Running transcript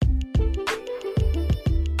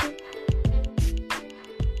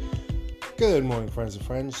Good morning, friends and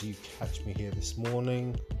friends. You catch me here this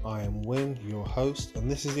morning. I am Win, your host, and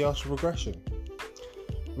this is the Art of Regression.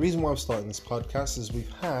 The reason why I'm starting this podcast is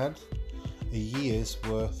we've had a year's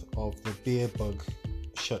worth of the beer bug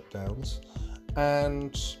shutdowns,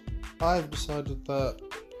 and I've decided that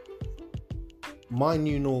my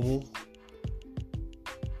new normal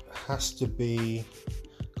has to be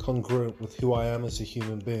congruent with who I am as a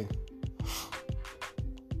human being.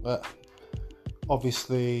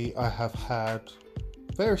 Obviously, I have had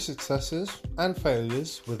various successes and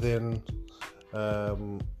failures within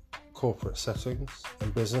corporate settings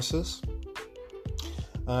and businesses,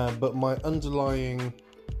 but my underlying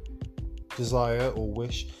desire or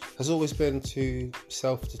wish has always been to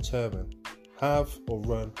self-determine, have or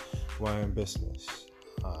run my own business.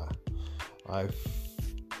 I've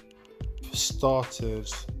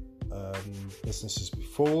started businesses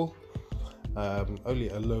before, only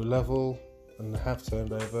at a low level, and have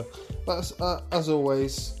turned over. But as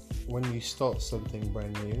always, when you start something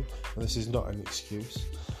brand new, and this is not an excuse,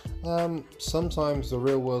 sometimes the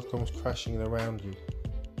real world comes crashing around you.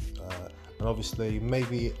 And obviously,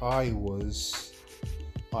 maybe I was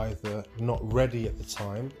either not ready at the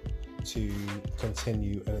time to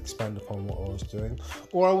continue and expand upon what I was doing,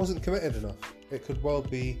 or I wasn't committed enough. It could well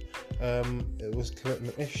be it was a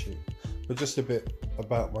commitment issue. But just a bit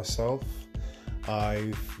about myself.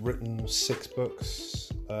 I've written 6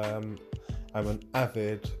 books. I'm an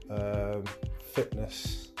avid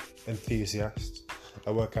fitness enthusiast.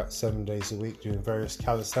 I work out 7 days a week doing various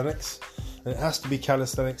calisthenics, and it has to be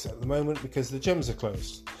calisthenics at the moment because the gyms are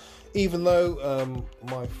closed. Even though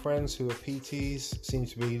my friends who are PTs seem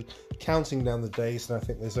to be counting down the days, and I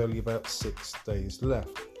think there's only about 6 days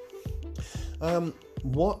left.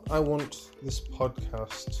 What I want this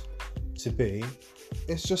podcast to be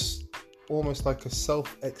is just almost like a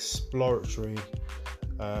self-exploratory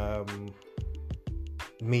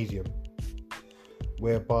medium,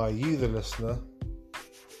 whereby you, the listener,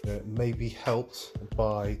 may be helped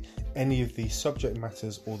by any of the subject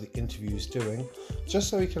matters or the interviews doing, just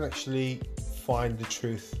so we can actually find the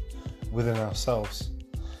truth within ourselves.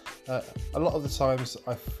 A lot of the times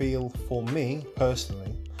I feel, for me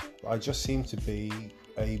personally, I just seem to be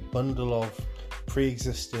a bundle of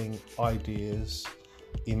pre-existing ideas,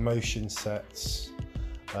 emotion sets,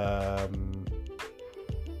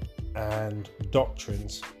 and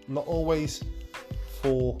doctrines, not always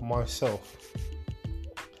for myself.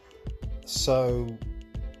 So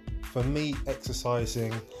for me,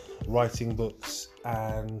 exercising, writing books,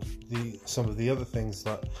 and some of the other things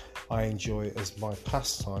that I enjoy as my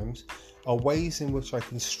pastimes are ways in which I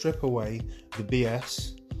can strip away the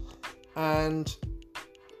BS and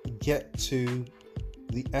get to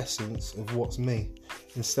the essence of what's me,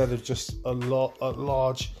 instead of just a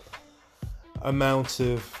large amount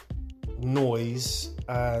of noise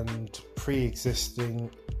and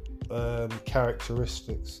pre-existing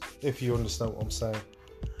characteristics, if you understand what I'm saying.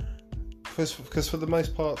 Because for the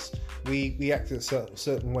most part, we act in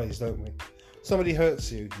certain ways, don't we? Somebody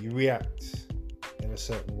hurts you, you react in a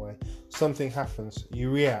certain way. Something happens,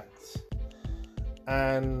 you react.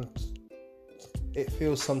 And it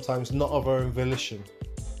feels sometimes not of our own volition.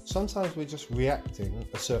 Sometimes we're just reacting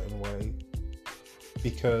a certain way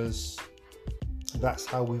because that's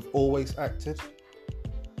how we've always acted,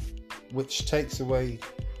 which takes away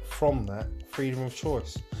from that freedom of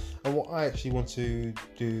choice. And what I actually want to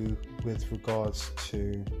do with regards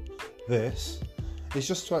to this is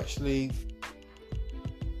just to actually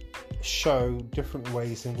show different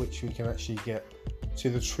ways in which we can actually get to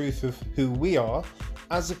the truth of who we are,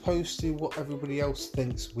 as opposed to what everybody else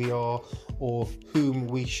thinks we are or whom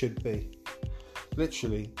we should be.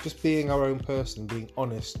 Literally, just being our own person, being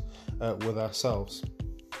honest with ourselves.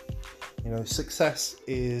 You know, success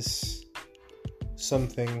is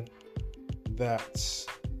something that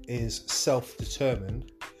is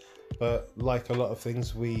self-determined, but like a lot of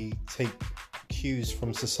things, we take cues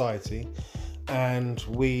from society, and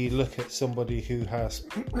we look at somebody who has,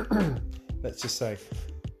 let's just say,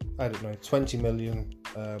 I don't know, 20 million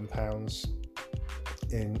pounds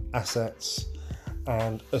in assets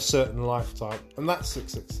and a certain lifetime, and that's a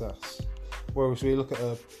success. Whereas we look at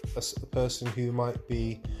a person who might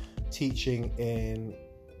be teaching in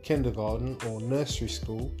kindergarten or nursery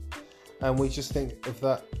school, and we just think of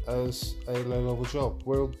that as a low-level job.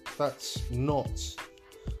 Well, that's not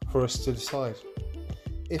for us to decide.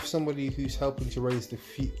 If somebody who's helping to raise the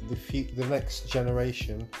next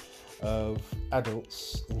generation of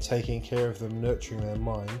adults and taking care of them, nurturing their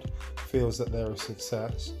mind, feels that they're a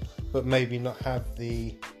success, but maybe not have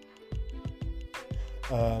the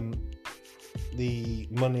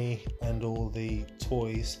money and all the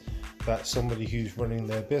toys that somebody who's running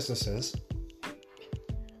their businesses,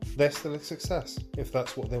 they're still a success if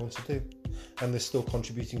that's what they want to do, and they're still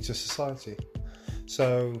contributing to society.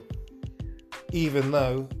 So even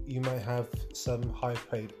though you may have some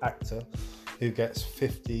high-paid actor who gets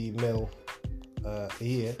 50 mil a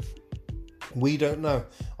year, we don't know.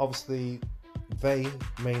 Obviously, they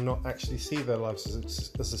may not actually see their lives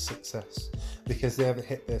as a success because they haven't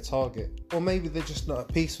hit their target, or maybe they're just not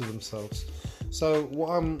at peace with themselves. So what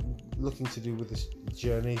I'm looking to do with this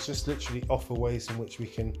journey is just literally offer ways in which we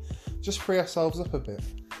can just free ourselves up a bit,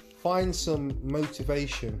 find some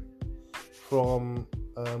motivation from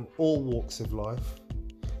all walks of life,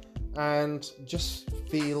 and just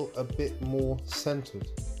feel a bit more centered,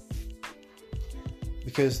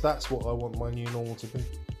 because that's what I want my new normal to be.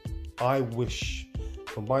 I wish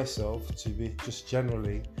for myself to be just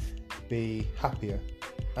generally be happier,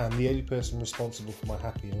 and the only person responsible for my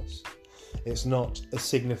happiness, it's not a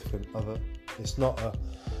significant other, it's not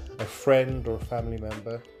a friend or a family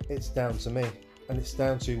member, it's down to me, and it's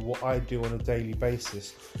down to what I do on a daily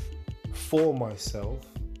basis for myself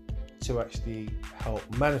to actually help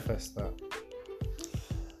manifest that.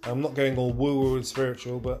 I'm not going all woo-woo and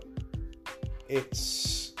spiritual, but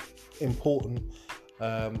it's important,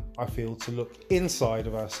 I feel, to look inside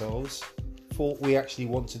of ourselves for what we actually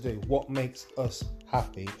want to do, what makes us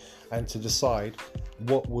happy, and to decide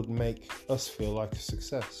what would make us feel like a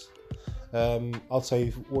success. I'll tell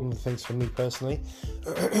you one of the things for me personally,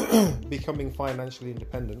 becoming financially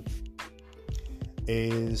independent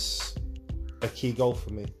is a key goal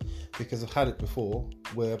for me, because I've had it before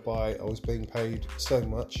whereby I was being paid so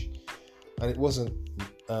much, and it wasn't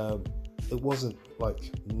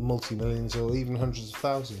like multi-millions or even hundreds of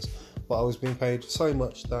thousands, but I was being paid so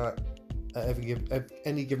much that at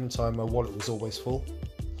any given time my wallet was always full.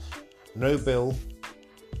 No bill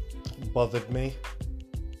bothered me,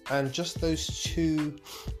 and just those two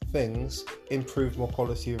things improved my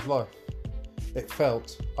quality of life.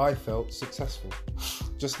 I felt successful,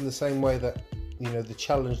 just in the same way that, you know, the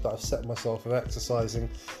challenge that I've set myself of exercising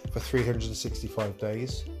for 365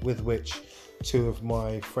 days, with which two of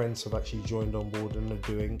my friends have actually joined on board and are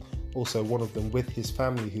doing, also one of them with his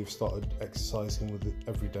family who've started exercising with it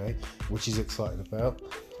every day, which he's excited about.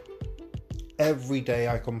 Every day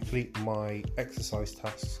I complete my exercise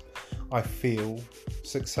tasks, I feel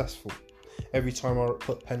successful. Every time I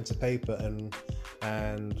put pen to paper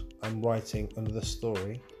and I'm writing another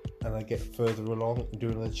story and I get further along and do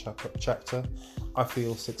another chapter, I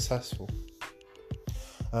feel successful.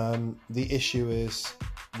 The issue is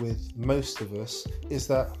with most of us is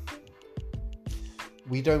that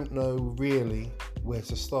we don't know really where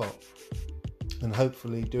to start, and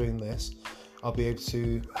hopefully doing this I'll be able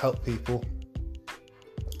to help people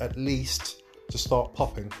at least to start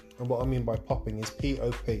popping. And what I mean by popping is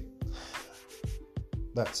POP.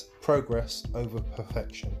 That's progress over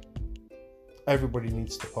perfection. Everybody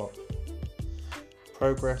needs to pop.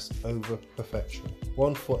 Progress over perfection.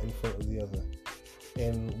 One foot in front of the other,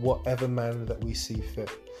 in whatever manner that we see fit.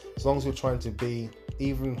 As long as we're trying to be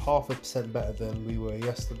even 0.5% better than we were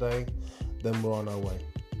yesterday, then we're on our way.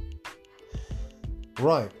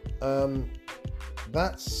 Right,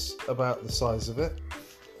 that's about the size of it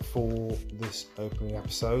for this opening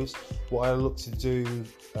episode. What I look to do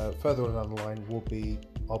further on down the line will be,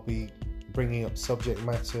 I'll be bringing up subject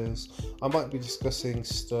matters. I might be discussing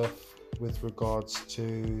stuff with regards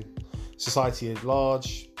to society at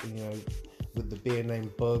large, you know, with the beer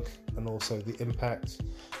name Bug, and also the impact,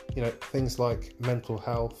 you know, things like mental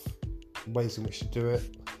health, ways in which to do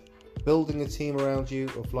it, building a team around you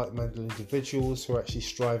of like-minded individuals who are actually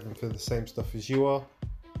striving for the same stuff as you are,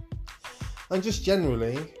 and just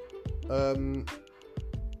generally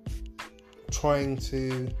trying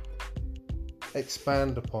to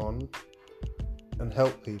expand upon and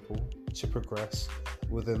help people to progress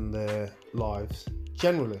within their lives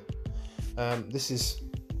generally. This is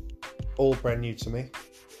all brand new to me,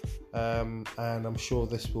 and I'm sure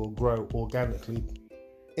this will grow organically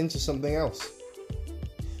into something else.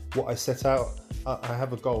 What I set out, I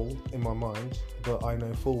have a goal in my mind, but I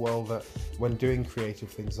know full well that when doing creative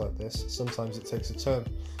things like this, sometimes it takes a turn.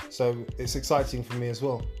 So it's exciting for me as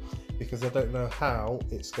well, because I don't know how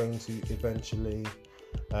it's going to eventually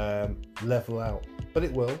level out, but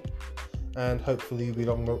it will, and hopefully you'll be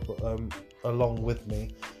along with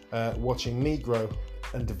me, watching me grow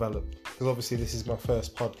and develop, because obviously this is my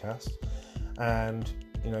first podcast, and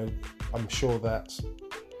you know, I'm sure that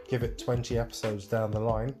give it 20 episodes down the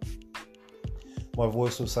line, my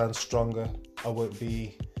voice will sound stronger. I won't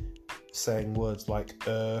be saying words like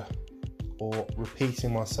or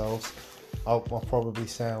repeating myself. I'll probably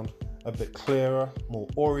sound a bit clearer, more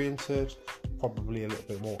oriented, probably a little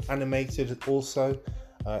bit more animated also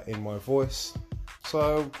in my voice.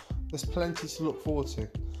 So there's plenty to look forward to.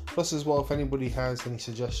 Plus as well, if anybody has any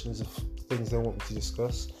suggestions of things they want me to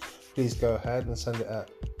discuss, please go ahead and send it at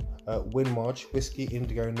Winmarge, Whiskey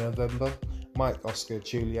Indigo November, Mike Oscar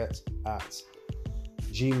Juliet at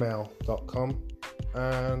gmail.com,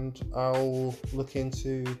 and I'll look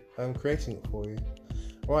into creating it for you.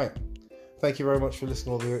 Right, thank you very much for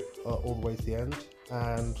listening all the way to the end,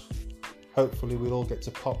 and hopefully we'll all get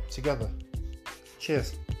to pop together.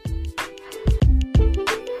 Cheers.